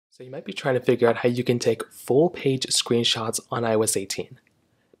So you might be trying to figure out how you can take full page screenshots on iOS 18.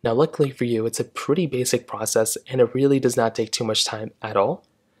 Now luckily for you, it's a pretty basic process and it really does not take too much time at all.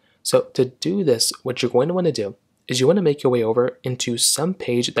 So to do this, what you're going to want to do is you want to make your way over into some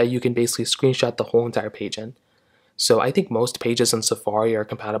page that you can basically screenshot the whole entire page in. So I think most pages on Safari are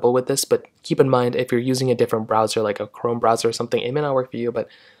compatible with this, but keep in mind if you're using a different browser like a Chrome browser or something, it may not work for you, but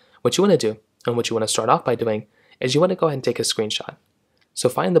what you want to do and what you want to start off by doing is you want to go ahead and take a screenshot. So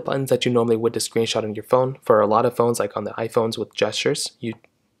find the buttons that you normally would to screenshot on your phone. For a lot of phones, like on the iPhones with gestures, you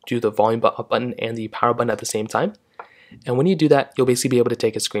do the volume up button and the power button at the same time. And when you do that, you'll basically be able to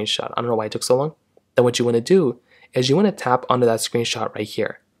take a screenshot. I don't know why it took so long. Then what you want to do is you want to tap onto that screenshot right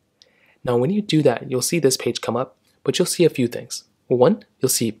here. Now when you do that, you'll see this page come up, but you'll see a few things. One, you'll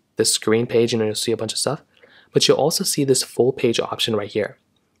see the screen page and you'll see a bunch of stuff, but you'll also see this full page option right here.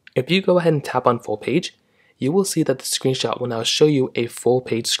 If you go ahead and tap on full page, you will see that the screenshot will now show you a full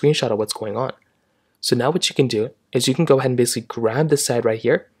page screenshot of what's going on. So now what you can do is you can go ahead and basically grab this side right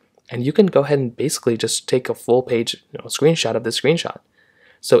here, and you can go ahead and basically just take a full page screenshot of the screenshot.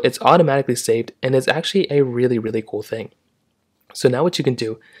 So it's automatically saved, and it's actually a really cool thing. So now what you can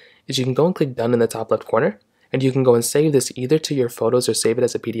do is you can go and click done in the top left corner, and you can go and save this either to your photos or save it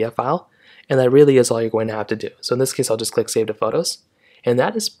as a PDF file, and that really is all you're going to have to do. So in this case, I'll just click save to photos, and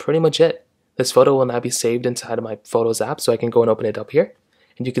that is pretty much it. This photo will now be saved inside of my Photos app, so I can go and open it up here,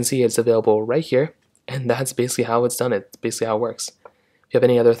 and you can see it's available right here, and that's basically how it's done. It's basically how it works. If you have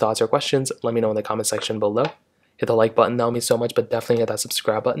any other thoughts or questions, let me know in the comment section below. Hit the like button, that would mean so much, but definitely hit that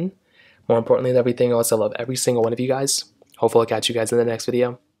subscribe button. More importantly than everything else, I love every single one of you guys. Hopefully I'll catch you guys in the next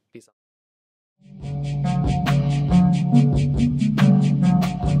video. Peace out.